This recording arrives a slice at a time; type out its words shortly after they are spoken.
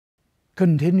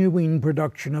Continuing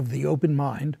production of The Open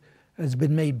Mind has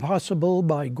been made possible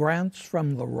by grants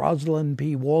from the Rosalind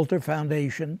P. Walter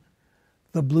Foundation,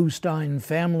 the Bluestein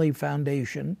Family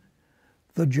Foundation,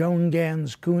 the Joan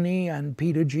Gans CUNY and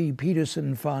Peter G.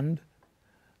 Peterson Fund,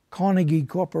 Carnegie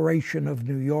Corporation of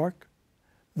New York,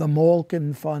 the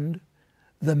Malkin Fund,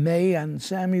 the May and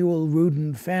Samuel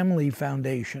Rudin Family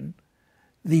Foundation,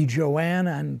 the Joanne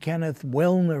and Kenneth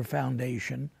Wellner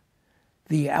Foundation,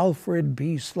 the Alfred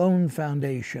P. Sloan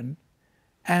Foundation,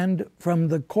 and from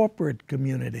the corporate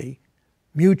community,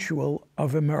 Mutual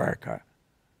of America.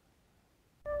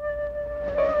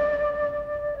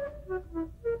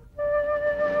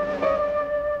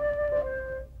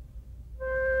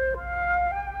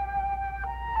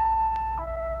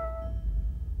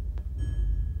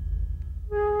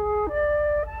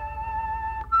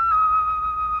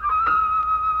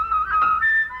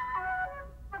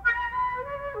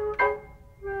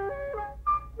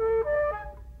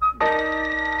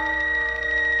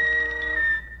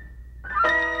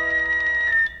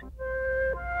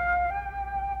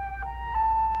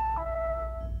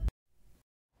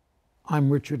 I'm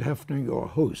Richard Heffner, your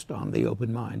host on The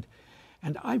Open Mind,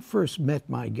 and I first met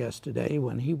my guest today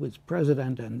when he was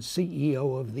president and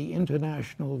CEO of the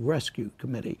International Rescue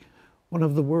Committee, one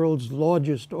of the world's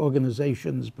largest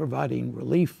organizations providing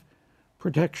relief,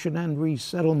 protection, and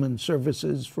resettlement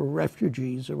services for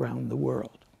refugees around the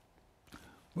world.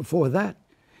 Before that,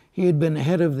 he had been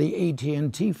head of the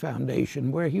AT&T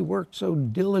Foundation, where he worked so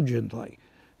diligently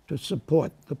to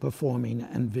support the performing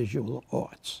and visual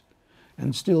arts.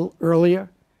 And still earlier,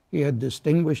 he had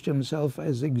distinguished himself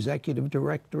as executive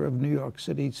director of New York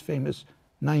City's famous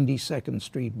 92nd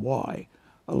Street Y,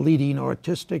 a leading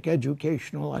artistic,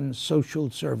 educational, and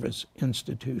social service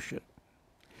institution.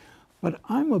 But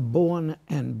I'm a born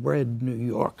and bred New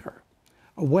Yorker,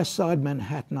 a West Side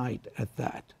Manhattanite at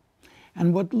that.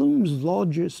 And what looms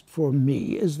largest for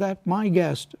me is that my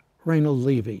guest, Reynold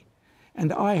Levy,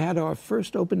 and I had our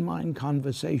first open mind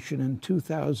conversation in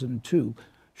 2002,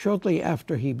 shortly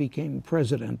after he became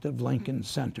president of Lincoln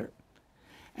Center.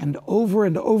 And over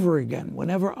again,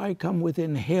 whenever I come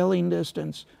within hailing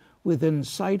distance, within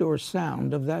sight or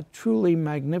sound of that truly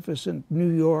magnificent New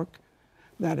York,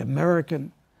 that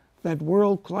American, that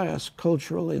world-class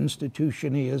cultural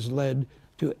institution he has led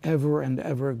to ever and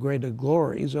ever greater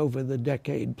glories over the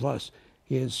decade plus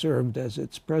he has served as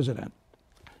its president,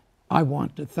 I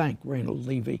want to thank Reynold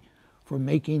Levy for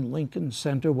making Lincoln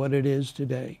Center what it is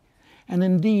today, and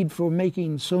indeed for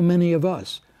making so many of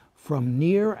us, from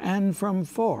near and from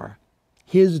far,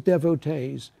 his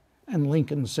devotees and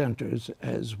Lincoln Centers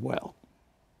as well.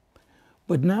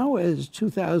 But now, as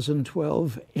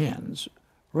 2012 ends,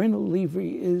 Reynold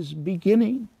Levy is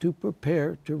beginning to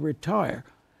prepare to retire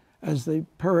as the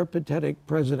peripatetic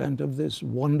president of this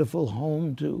wonderful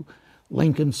home to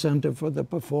Lincoln Center for the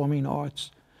Performing Arts,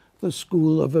 the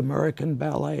School of American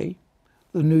Ballet,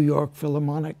 the New York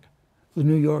Philharmonic, the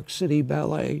New York City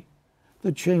Ballet,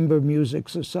 the Chamber Music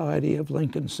Society of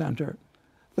Lincoln Center,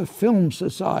 the Film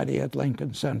Society at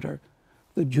Lincoln Center,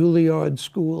 the Juilliard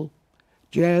School,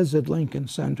 Jazz at Lincoln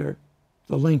Center,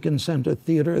 the Lincoln Center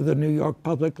Theater, the New York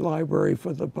Public Library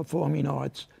for the Performing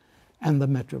Arts, and the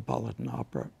Metropolitan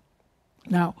Opera.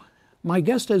 Now, my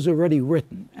guest has already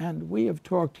written, and we have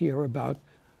talked here about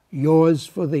Yours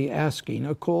for the Asking,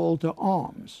 a call to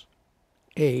arms,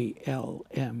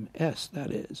 ALMS,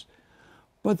 that is.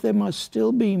 But there must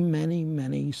still be many,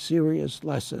 many serious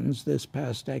lessons this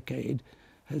past decade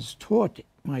has taught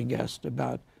my guest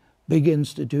about big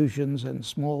institutions and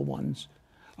small ones,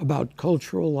 about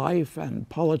cultural life and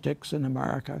politics in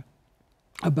America,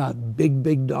 about big,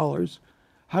 big dollars,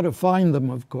 how to find them,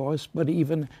 of course, but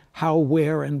even how,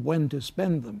 where, and when to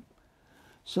spend them.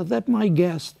 So that my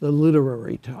guest, the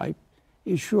literary type,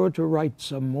 is sure to write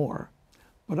some more.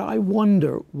 But I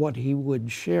wonder what he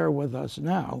would share with us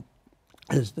now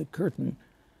as the curtain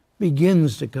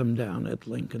begins to come down at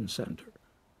Lincoln Center.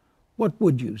 What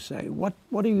would you say? What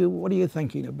are you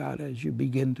thinking about as you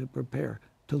begin to prepare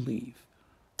to leave?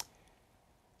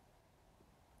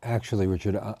 Actually,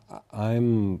 Richard,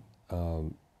 I'm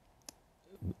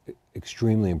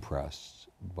extremely impressed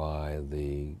by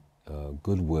the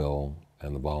goodwill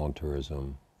and the volunteerism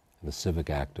and the civic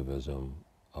activism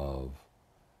of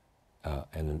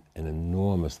an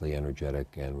enormously energetic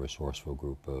and resourceful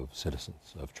group of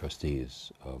citizens, of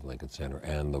trustees of Lincoln Center,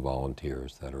 and the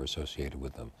volunteers that are associated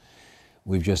with them.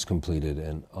 We've just completed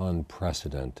an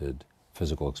unprecedented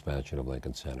physical expansion of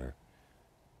Lincoln Center.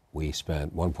 We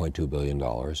spent $1.2 billion.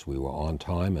 We were on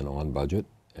time and on budget,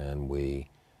 and we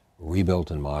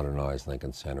rebuilt and modernized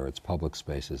Lincoln Center, its public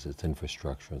spaces, its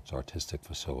infrastructure, its artistic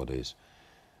facilities.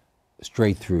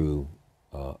 straight through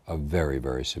a very,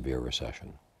 very severe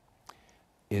recession.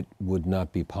 It would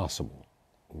not be possible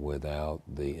without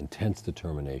the intense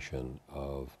determination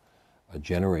of a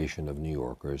generation of New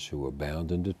Yorkers who were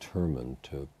bound and determined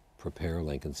to prepare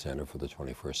Lincoln Center for the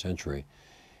 21st century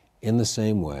in the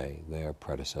same way their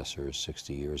predecessors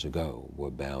 60 years ago were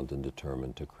bound and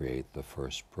determined to create the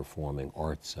first performing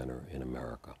arts center in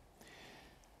America.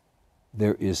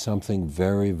 There is something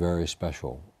very, very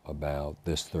special about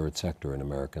this third sector in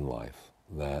American life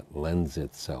that lends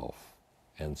itself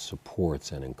and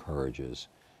supports and encourages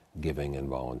giving and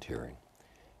volunteering,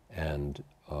 and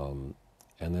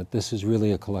that this is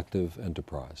really a collective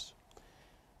enterprise.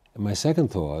 And my second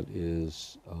thought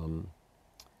is, I'm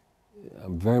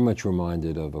very much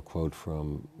reminded of a quote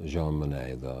from Jean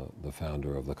Monnet, the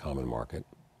founder of the Common Market,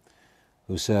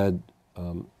 who said,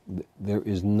 there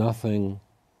is nothing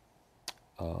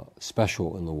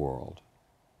special in the world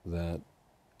that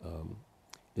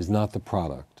is not the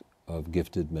product of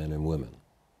gifted men and women.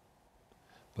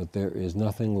 But there is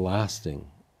nothing lasting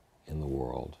in the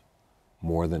world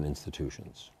more than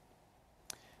institutions.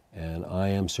 And I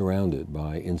am surrounded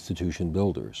by institution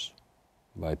builders,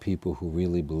 by people who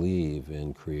really believe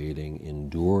in creating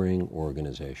enduring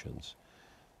organizations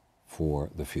for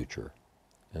the future.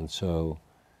 And so,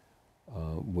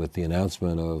 with the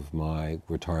announcement of my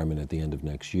retirement at the end of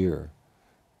next year,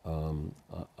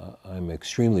 I'm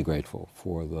extremely grateful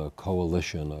for the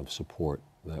coalition of support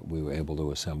that we were able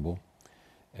to assemble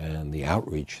and the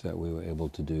outreach that we were able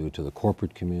to do to the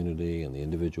corporate community and the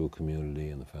individual community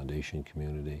and the foundation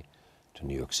community, to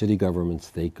New York City government,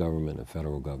 state government, and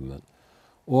federal government,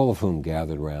 all of whom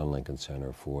gathered around Lincoln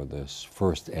Center for this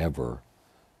first ever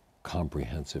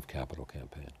comprehensive capital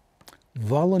campaign.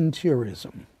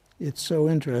 Volunteerism. It's so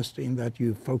interesting that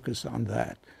you focus on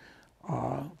that.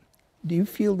 Do you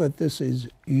feel that this is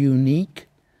unique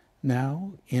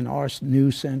now in our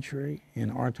new century, in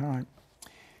our time?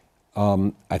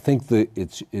 I think that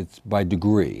it's by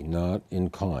degree, not in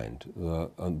kind.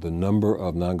 The number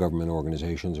of non-government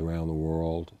organizations around the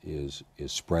world is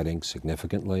spreading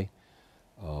significantly.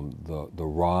 The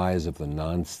rise of the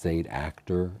non-state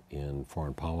actor in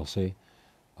foreign policy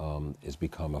has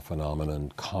become a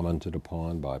phenomenon commented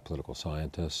upon by political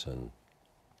scientists and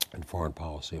foreign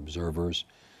policy observers.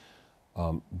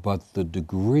 But the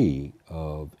degree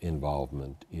of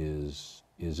involvement is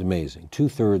amazing.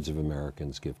 2/3 of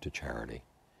Americans give to charity,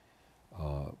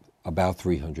 about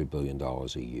 $300 billion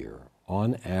a year.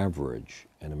 On average,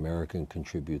 an American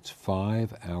contributes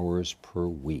 5 hours per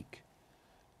week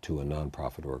to a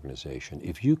nonprofit organization.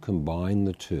 If you combine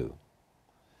the two,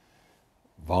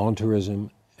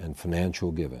 volunteerism and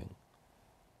financial giving,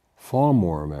 far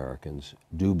more Americans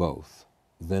do both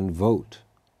than vote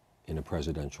in a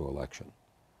presidential election.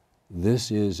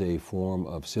 This is a form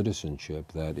of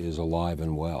citizenship that is alive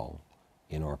and well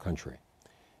in our country.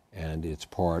 And it's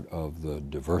part of the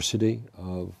diversity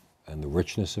of and the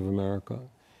richness of America.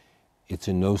 It's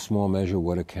in no small measure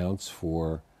what accounts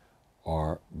for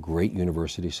our great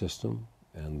university system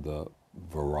and the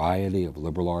variety of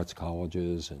liberal arts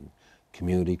colleges and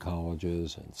community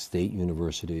colleges and state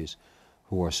universities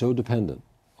who are so dependent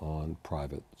on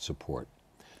private support.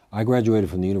 I graduated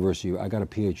from the University, I got a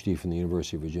PhD from the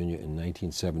University of Virginia in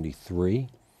 1973,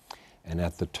 and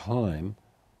at the time,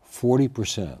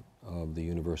 40% of the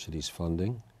university's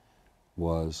funding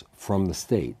was from the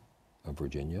state of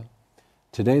Virginia.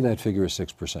 Today that figure is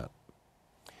 6%.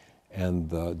 And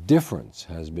the difference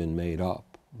has been made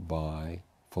up by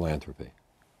philanthropy,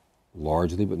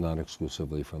 largely but not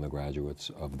exclusively from the graduates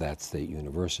of that state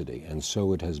university, and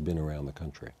so it has been around the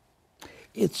country.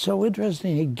 It's so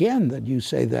interesting again that you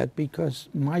say that, because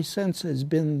my sense has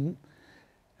been,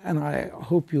 and I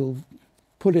hope you'll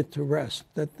put it to rest,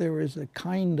 that there is a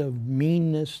kind of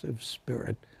meanness of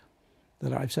spirit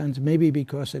that I've sensed, maybe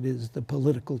because it is the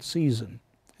political season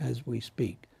as we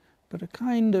speak, but a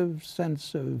kind of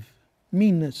sense of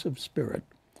meanness of spirit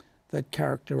that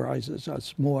characterizes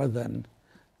us more than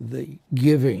the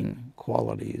giving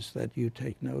qualities that you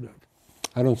take note of.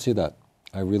 I don't see that.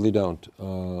 I really don't.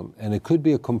 And it could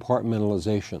be a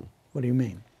compartmentalization. What do you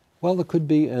mean? Well, it could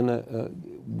be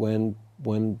when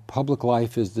public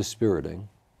life is dispiriting,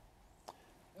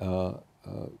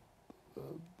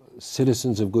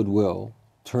 citizens of goodwill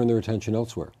turn their attention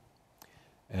elsewhere.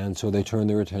 And so they turn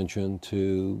their attention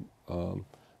to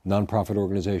nonprofit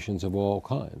organizations of all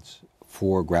kinds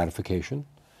for gratification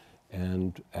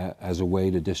and as a way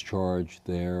to discharge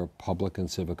their public and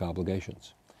civic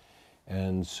obligations.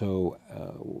 And so,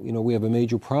 we have a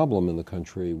major problem in the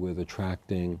country with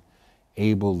attracting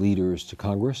able leaders to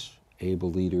Congress,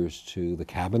 able leaders to the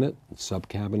cabinet and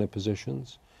sub-cabinet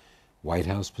positions. White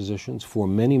House positions for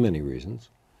many, many reasons,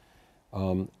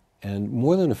 and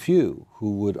more than a few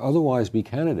who would otherwise be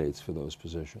candidates for those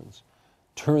positions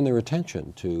turn their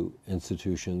attention to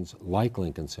institutions like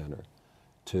Lincoln Center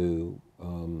to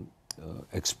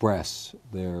express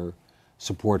their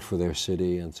support for their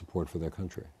city and support for their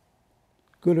country.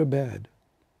 Good or bad?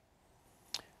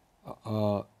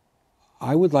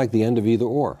 I would like the end of either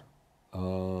or.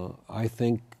 I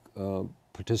think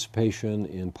participation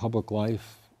in public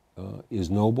life is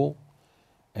noble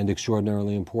and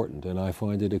extraordinarily important, and I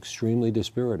find it extremely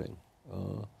dispiriting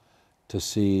to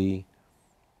see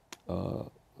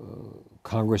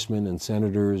congressmen and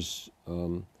senators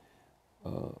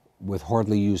with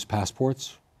hardly used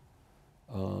passports,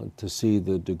 to see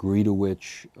the degree to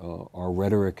which our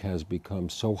rhetoric has become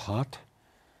so hot,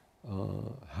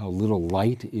 how little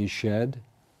light is shed.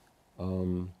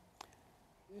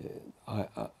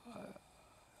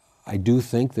 I do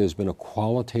think there's been a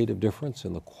qualitative difference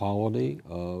in the quality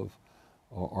of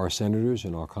our senators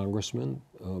and our congressmen,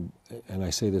 and I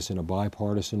say this in a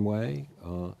bipartisan way.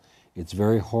 It's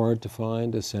very hard to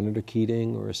find a Senator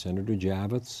Keating or a Senator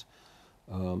Javits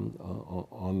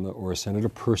or a Senator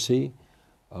Percy,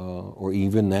 or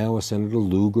even now a Senator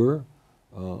Lugar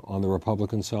on the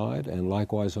Republican side, and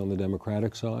likewise on the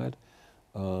Democratic side.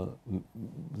 The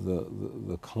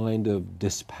kind of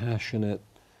dispassionate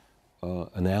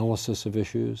analysis of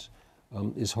issues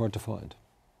is hard to find.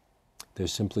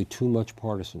 There's simply too much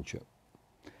partisanship.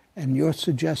 And you're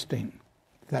suggesting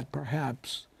that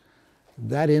perhaps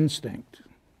that instinct,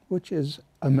 which is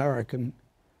American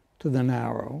to the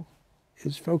narrow,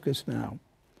 is focused now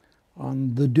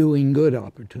on the doing good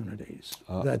opportunities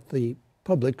that the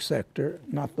public sector,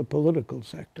 not the political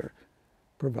sector,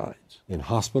 provides. In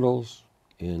hospitals,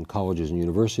 in colleges and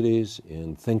universities,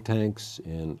 in think tanks,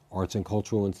 in arts and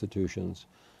cultural institutions,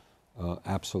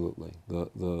 absolutely.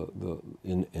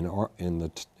 In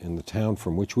the town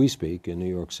from which we speak, in New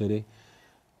York City,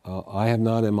 I have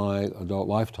not in my adult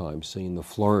lifetime seen the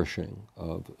flourishing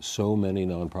of so many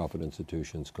nonprofit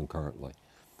institutions concurrently.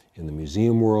 In the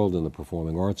museum world, in the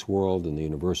performing arts world, in the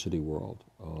university world.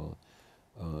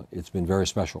 It's been very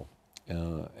special,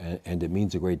 and it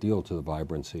means a great deal to the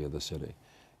vibrancy of the city.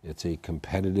 It's a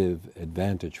competitive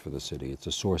advantage for the city. It's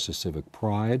a source of civic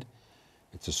pride.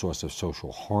 It's a source of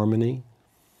social harmony.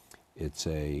 It's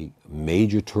a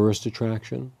major tourist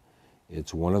attraction.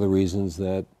 It's one of the reasons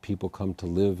that people come to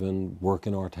live and work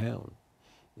in our town,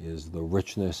 is the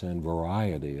richness and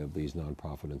variety of these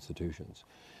nonprofit institutions.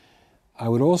 I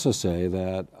would also say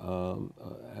that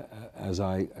as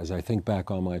I think back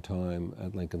on my time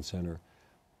at Lincoln Center,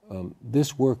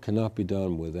 this work cannot be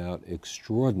done without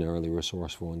extraordinarily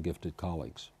resourceful and gifted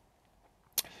colleagues.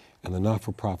 And the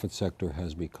not-for-profit sector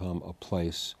has become a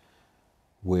place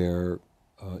where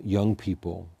young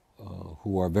people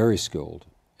who are very skilled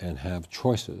and have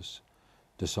choices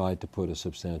decide to put a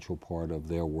substantial part of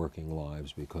their working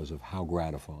lives because of how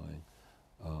gratifying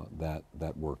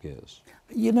that work is.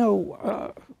 You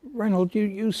know, Reynold,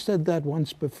 you said that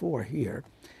once before here,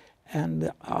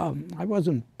 and I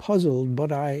wasn't puzzled,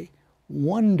 but I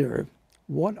wonder,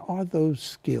 what are those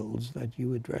skills that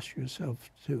you address yourself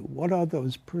to? What are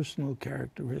those personal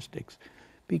characteristics?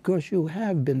 Because you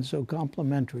have been so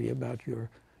complimentary about your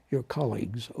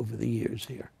colleagues over the years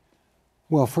here.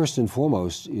 Well, first and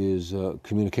foremost is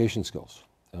communication skills.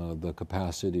 The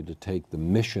capacity to take the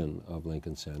mission of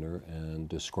Lincoln Center and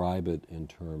describe it in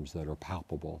terms that are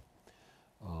palpable,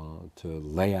 to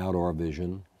lay out our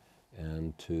vision,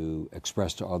 and to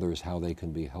express to others how they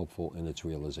can be helpful in its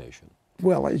realization.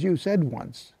 Well, as you said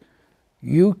once,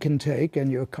 you can take, and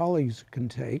your colleagues can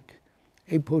take,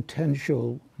 a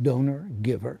potential donor,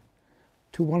 giver,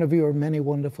 to one of your many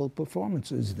wonderful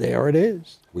performances. There it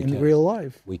is, in real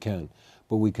life. We can.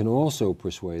 But we can also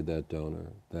persuade that donor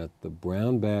that the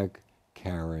brown bag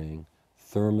carrying,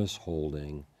 thermos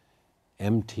holding,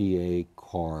 MTA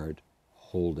card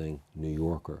holding New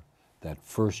Yorker, that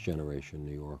first generation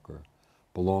New Yorker,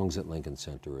 belongs at Lincoln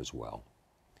Center as well.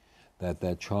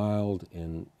 That child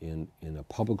in a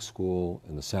public school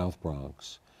in the South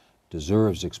Bronx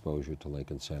deserves exposure to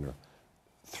Lincoln Center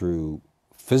through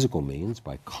physical means,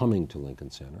 by coming to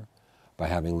Lincoln Center, by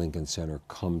having Lincoln Center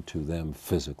come to them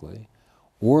physically,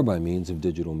 or by means of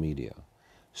digital media.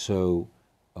 So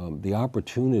the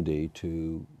opportunity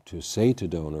to say to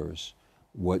donors,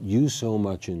 what you so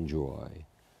much enjoy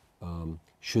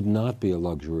should not be a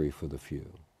luxury for the few.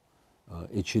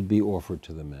 It should be offered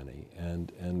to the many.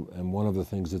 And one of the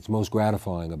things that's most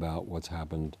gratifying about what's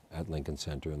happened at Lincoln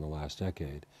Center in the last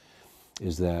decade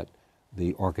is that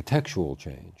the architectural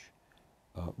change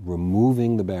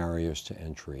removing the barriers to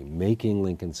entry, making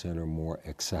Lincoln Center more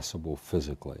accessible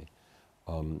physically,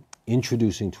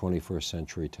 introducing 21st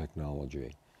century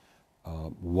technology,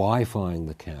 Wi-Fiing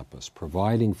the campus,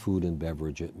 providing food and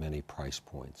beverage at many price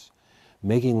points,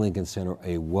 making Lincoln Center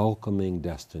a welcoming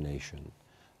destination,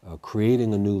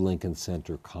 creating a new Lincoln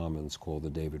Center Commons called the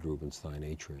David Rubenstein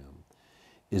Atrium,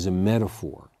 is a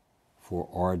metaphor for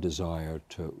our desire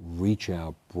to reach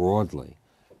out broadly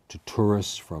to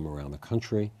tourists from around the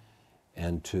country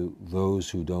and to those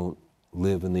who don't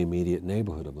live in the immediate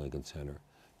neighborhood of Lincoln Center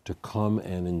to come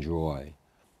and enjoy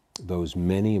those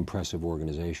many impressive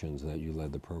organizations that you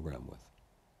led the program with.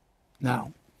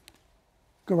 Now,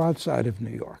 go outside of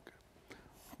New York.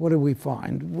 What do we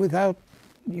find?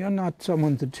 You're not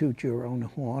someone to toot your own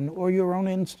horn or your own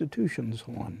institution's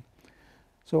horn.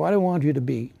 So I don't want you to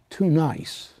be too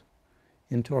nice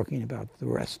in talking about the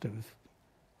rest of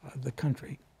the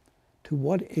country. To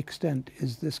what extent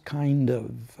is this kind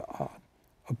of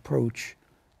approach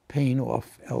paying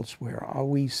off elsewhere? Are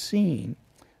we seeing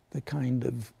the kind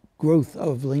of growth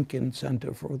of Lincoln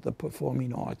Center for the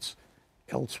Performing Arts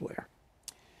elsewhere?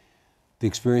 The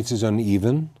experience is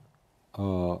uneven.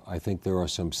 I think there are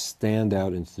some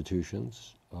standout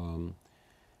institutions.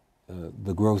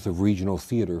 The growth of regional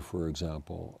theater, for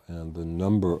example, and the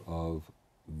number of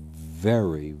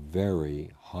very, very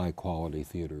high-quality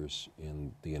theaters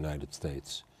in the United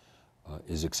States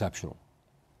is exceptional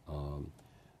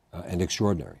and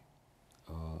extraordinary.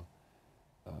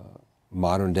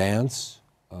 Modern dance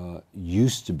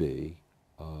used to be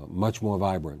much more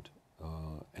vibrant,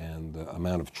 and the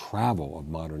amount of travel of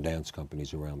modern dance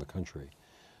companies around the country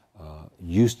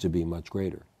used to be much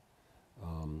greater.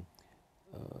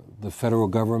 The federal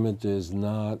government is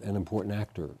not an important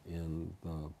actor in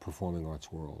the performing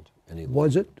arts world any longer.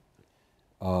 Was it?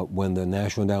 When the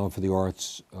National Endowment for the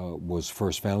Arts was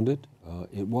first founded,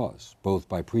 it was, both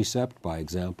by precept, by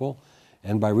example,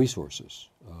 and by resources.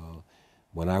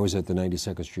 When I was at the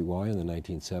 92nd Street Y in the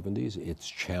 1970s, its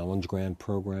challenge grant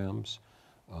programs,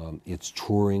 its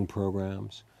touring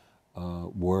programs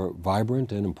were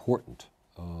vibrant and important.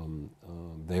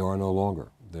 They are no longer.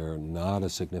 They're not a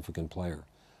significant player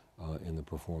in the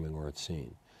performing arts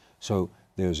scene. So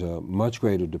there's a much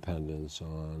greater dependence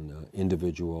on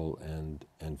individual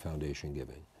and foundation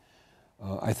giving.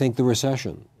 I think the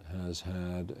recession has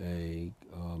had an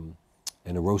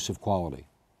erosive quality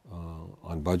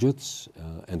on budgets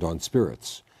and on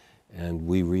spirits. And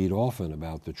we read often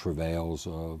about the travails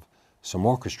of some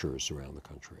orchestras around the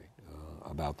country,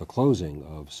 about the closing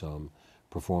of some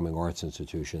performing arts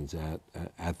institutions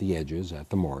at the edges, at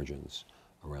the margins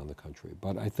around the country.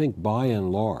 But I think by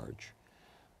and large,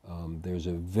 there's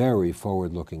a very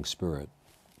forward-looking spirit.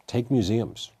 Take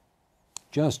museums.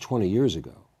 Just 20 years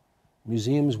ago,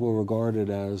 museums were regarded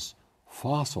as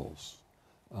fossils.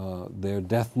 Their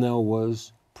death knell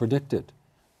was predicted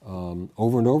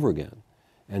over and over again.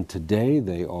 And today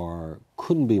they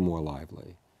couldn't be more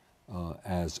lively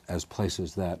as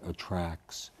places that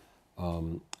attracts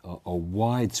a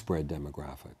widespread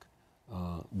demographic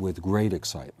with great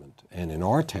excitement. And in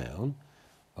our town,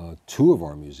 two of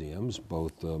our museums,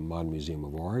 both the Modern Museum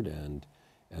of Art and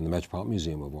the Metropolitan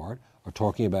Museum of Art, are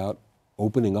talking about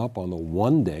opening up on the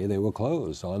one day they were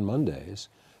closed, on Mondays,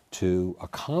 to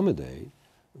accommodate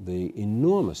the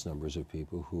enormous numbers of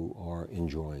people who are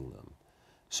enjoying them.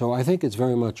 So I think it's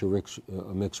very much a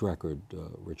mixed record,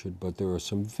 Richard, but there are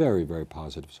some very, very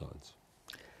positive signs.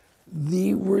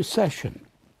 The recession,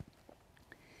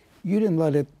 you didn't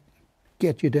let it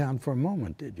get you down for a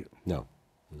moment, did you? No.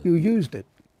 You used it.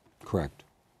 Correct.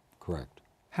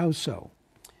 How so?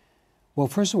 Well,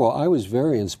 first of all, I was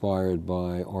very inspired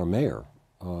by our mayor.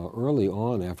 Early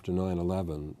on after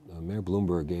 9/11, Mayor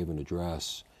Bloomberg gave an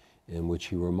address in which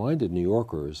he reminded New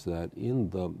Yorkers that in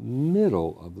the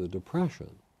middle of the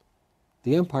Depression,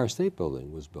 the Empire State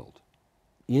Building was built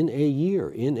in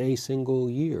a single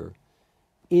year,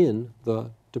 in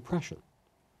the Depression.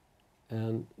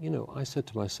 And, I said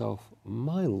to myself,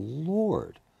 my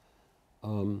Lord,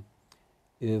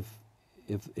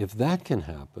 if that can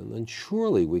happen, then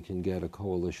surely we can get a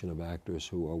coalition of actors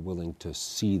who are willing to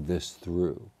see this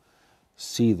through,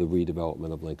 see the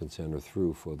redevelopment of Lincoln Center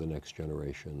through for the next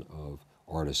generation of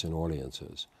artists and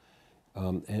audiences.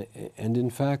 And in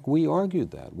fact, we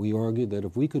argued that. We argued that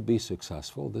if we could be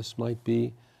successful, this might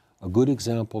be a good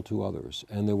example to others.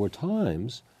 And there were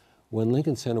times when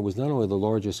Lincoln Center was not only the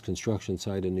largest construction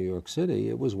site in New York City,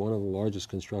 it was one of the largest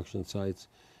construction sites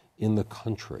in the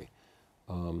country.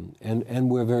 And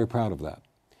we're very proud of that.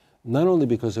 Not only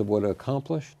because of what it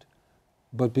accomplished,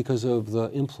 but because of the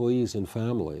employees and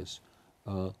families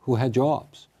who had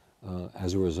jobs,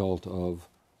 as a result of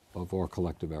our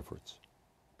collective efforts.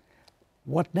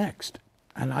 What next?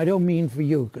 And I don't mean for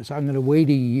you, because I'm going to wait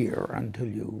a year until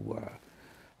you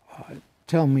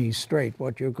tell me straight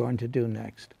what you're going to do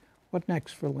next. What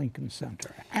next for Lincoln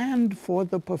Center and for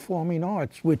the performing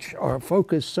arts, which are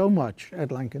focused so much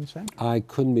at Lincoln Center? I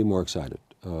couldn't be more excited.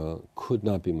 Could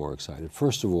not be more excited.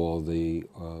 First of all, the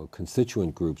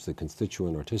constituent groups, the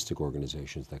constituent artistic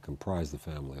organizations that comprise the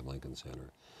family of Lincoln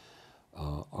Center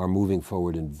are moving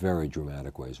forward in very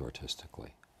dramatic ways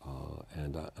artistically.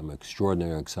 And I'm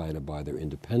extraordinarily excited by their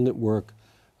independent work.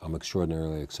 I'm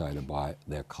extraordinarily excited by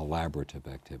their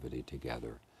collaborative activity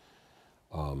together.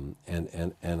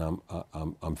 And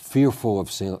I'm fearful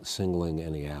of singling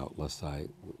any out, lest I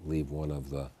leave one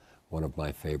of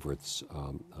my favorites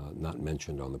not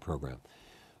mentioned on the program.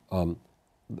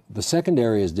 The second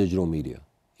area is digital media,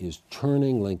 is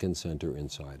turning Lincoln Center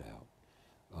inside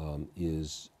out,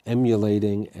 is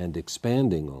emulating and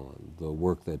expanding on the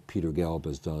work that Peter Gelb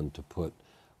has done to put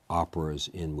operas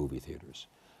in movie theaters.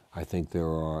 I think there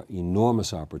are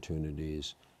enormous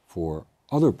opportunities for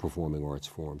other performing arts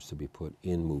forms to be put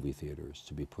in movie theaters,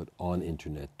 to be put on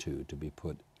internet too, to be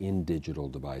put in digital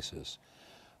devices,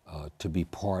 to be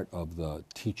part of the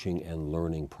teaching and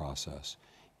learning process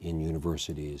in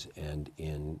universities and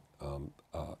in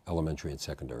elementary and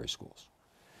secondary schools.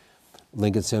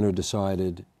 Lincoln Center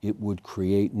decided it would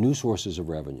create new sources of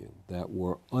revenue that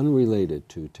were unrelated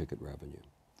to ticket revenue.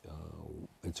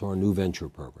 It's our new venture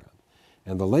program.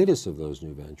 And the latest of those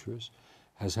new ventures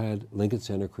has had Lincoln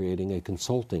Center creating a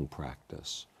consulting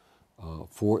practice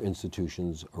for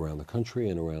institutions around the country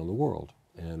and around the world.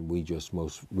 And we just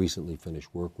most recently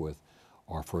finished work with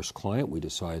our first client. We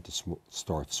decided to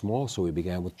start small, so we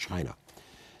began with China.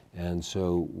 And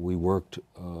so we worked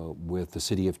with the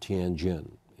city of Tianjin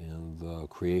in the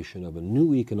creation of a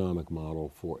new economic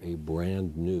model for a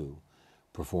brand new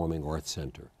performing arts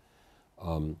center.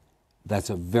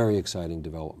 That's a very exciting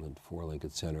development for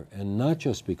Lincoln Center, and not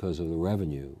just because of the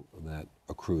revenue that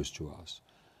accrues to us,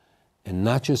 and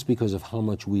not just because of how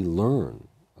much we learn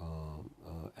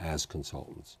as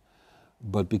consultants,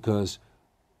 but because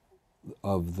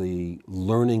of the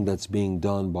learning that's being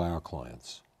done by our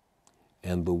clients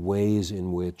and the ways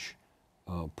in which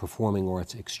performing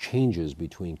arts exchanges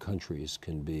between countries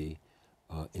can be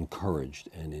encouraged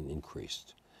and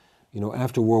increased. You know,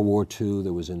 after World War II,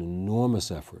 there was an enormous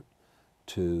effort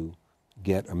to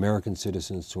get American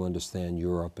citizens to understand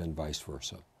Europe and vice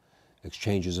versa.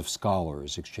 Exchanges of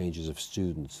scholars, exchanges of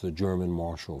students, the German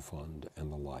Marshall Fund,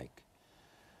 and the like.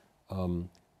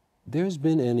 There's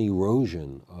been an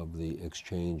erosion of the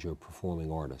exchange of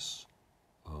performing artists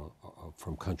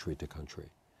from country to country.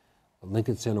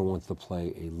 Lincoln Center wants to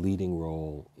play a leading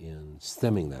role in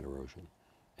stemming that erosion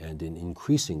and in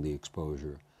increasing the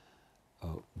exposure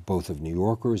both of New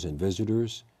Yorkers and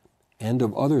visitors and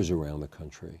of others around the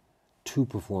country to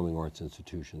performing arts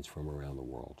institutions from around the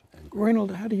world.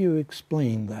 Reynold, how do you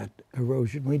explain that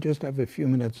erosion? We just have a few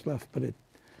minutes left, but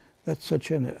that's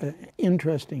such an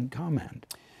interesting comment.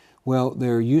 Well,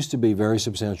 there used to be very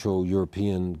substantial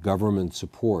European government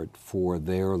support for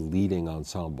their leading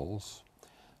ensembles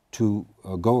to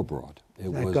go abroad.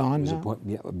 Is that gone now?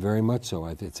 Yeah, very much so.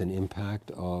 It's an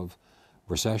impact of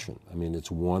recession. I mean,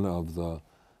 it's one of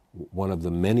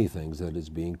the many things that is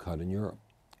being cut in Europe.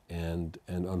 And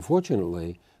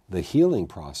unfortunately, the healing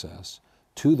process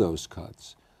to those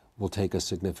cuts will take a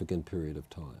significant period of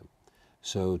time.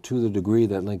 So to the degree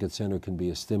that Lincoln Center can be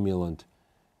a stimulant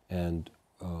and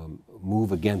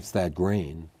move against that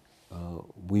grain,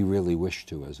 we really wish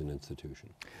to as an institution.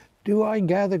 Do I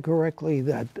gather correctly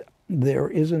that there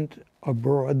isn't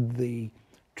abroad the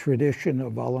tradition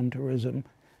of voluntarism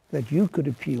that you could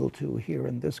appeal to here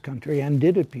in this country and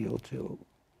did appeal to?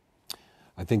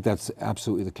 I think that's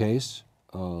absolutely the case,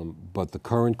 but the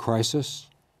current crisis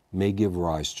may give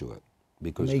rise to it.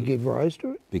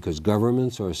 Because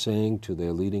governments are saying to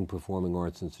their leading performing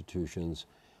arts institutions,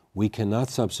 we cannot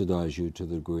subsidize you to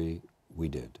the degree we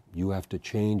did. You have to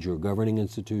change your governing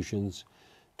institutions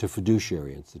to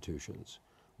fiduciary institutions.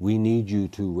 We need you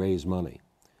to raise money,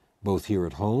 both here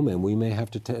at home, and we may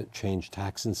have to change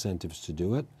tax incentives to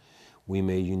do it. We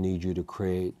may need you to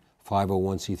create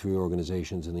 501c3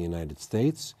 organizations in the United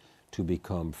States to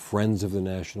become Friends of the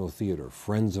National Theater,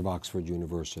 Friends of Oxford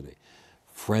University,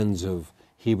 Friends of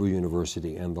Hebrew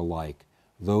University, and the like.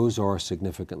 Those are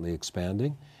significantly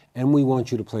expanding, and we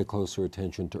want you to pay closer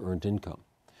attention to earned income.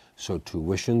 So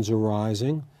tuitions are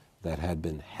rising that had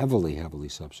been heavily, heavily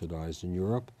subsidized in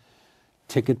Europe.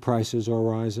 Ticket prices are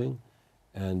rising,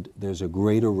 and there's a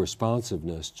greater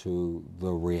responsiveness to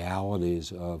the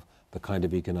realities of the kind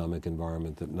of economic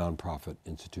environment that nonprofit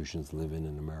institutions live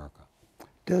in America.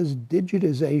 Does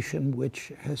digitization,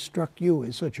 which has struck you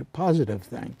as such a positive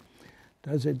thing,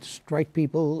 does it strike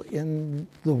people in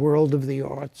the world of the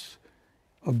arts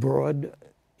abroad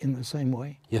in the same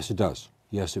way? Yes, it does.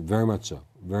 Yes, very much so.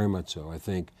 Very much so. I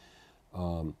think,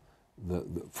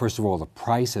 first of all, the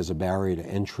price as a barrier to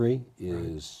entry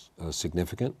is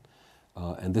significant.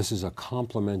 And this is a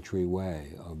complementary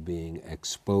way of being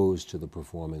exposed to the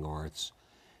performing arts.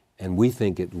 And we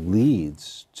think it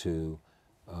leads to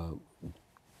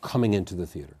coming into the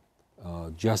theater,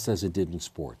 just as it did in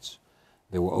sports.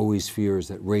 There were always fears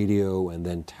that radio and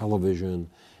then television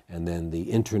and then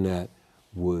the internet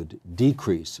would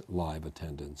decrease live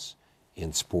attendance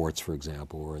in sports, for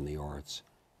example, or in the arts.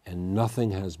 And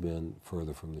nothing has been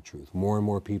further from the truth. More and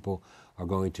more people are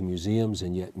going to museums,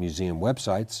 and yet museum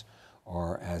websites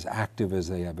are as active as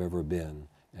they have ever been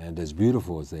and as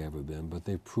beautiful as they ever been, but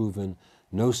they've proven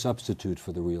no substitute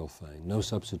for the real thing, no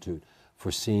substitute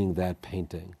for seeing that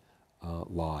painting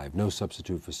live, no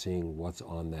substitute for seeing what's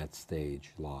on that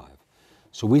stage live.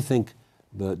 So we think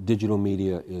the digital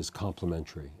media is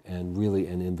complementary and really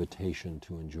an invitation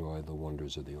to enjoy the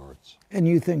wonders of the arts. And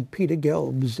you think Peter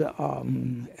Gelb's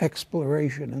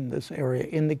exploration in this area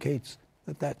indicates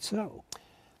that that's so?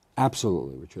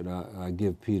 Absolutely, Richard. I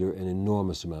give Peter an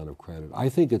enormous amount of credit. I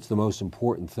think it's the most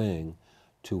important thing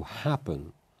to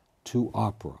happen to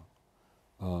opera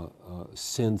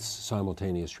since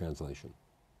simultaneous translation.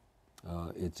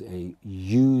 It's a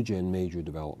huge and major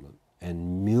development,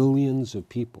 and millions of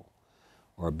people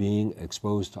are being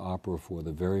exposed to opera for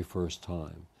the very first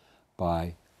time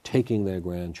by taking their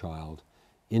grandchild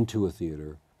into a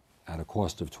theater at a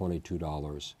cost of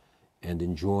 $22 and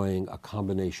enjoying a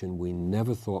combination we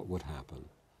never thought would happen,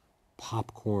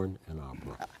 popcorn and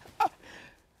opera.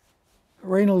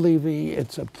 Reynold Levy,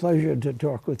 it's a pleasure to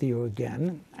talk with you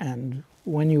again. And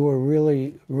when you are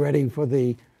really ready for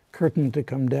the curtain to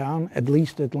come down, at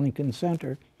least at Lincoln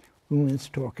Center, we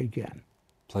must talk again.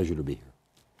 Pleasure to be here.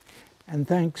 And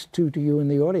thanks too to you in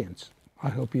the audience. I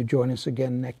hope you join us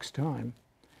again next time.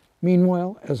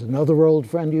 Meanwhile, as another old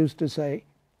friend used to say,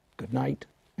 good night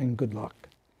and good luck.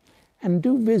 And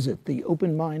do visit the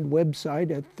Open Mind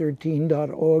website at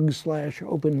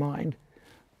 13.org/openmind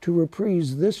to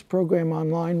reprise this program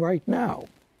online right now,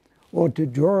 or to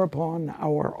draw upon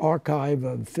our archive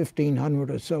of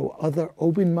 1,500 or so other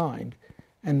Open Mind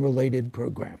and related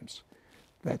programs.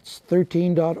 That's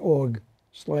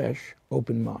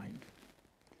 13.org/openmind.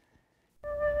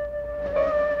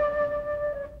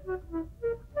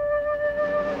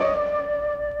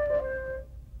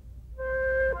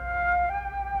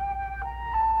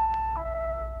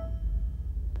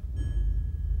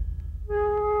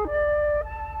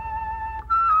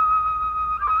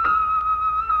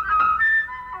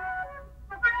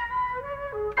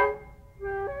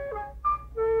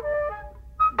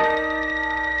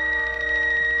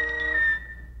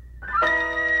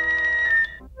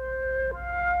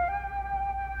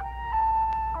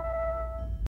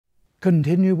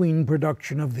 Continuing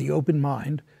production of The Open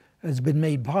Mind has been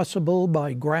made possible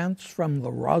by grants from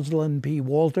the Rosalind P.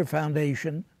 Walter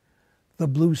Foundation, the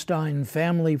Bluestein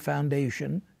Family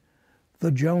Foundation,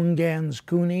 the Joan Gans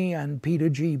CUNY and Peter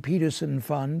G. Peterson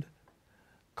Fund,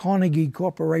 Carnegie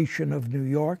Corporation of New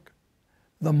York,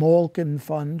 the Malkin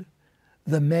Fund,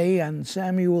 the May and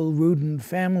Samuel Rudin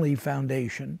Family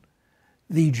Foundation,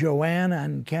 the Joanne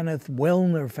and Kenneth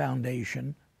Wellner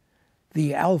Foundation,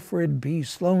 the Alfred P.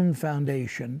 Sloan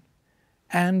Foundation,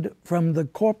 and from the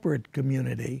corporate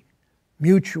community,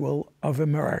 Mutual of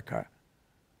America.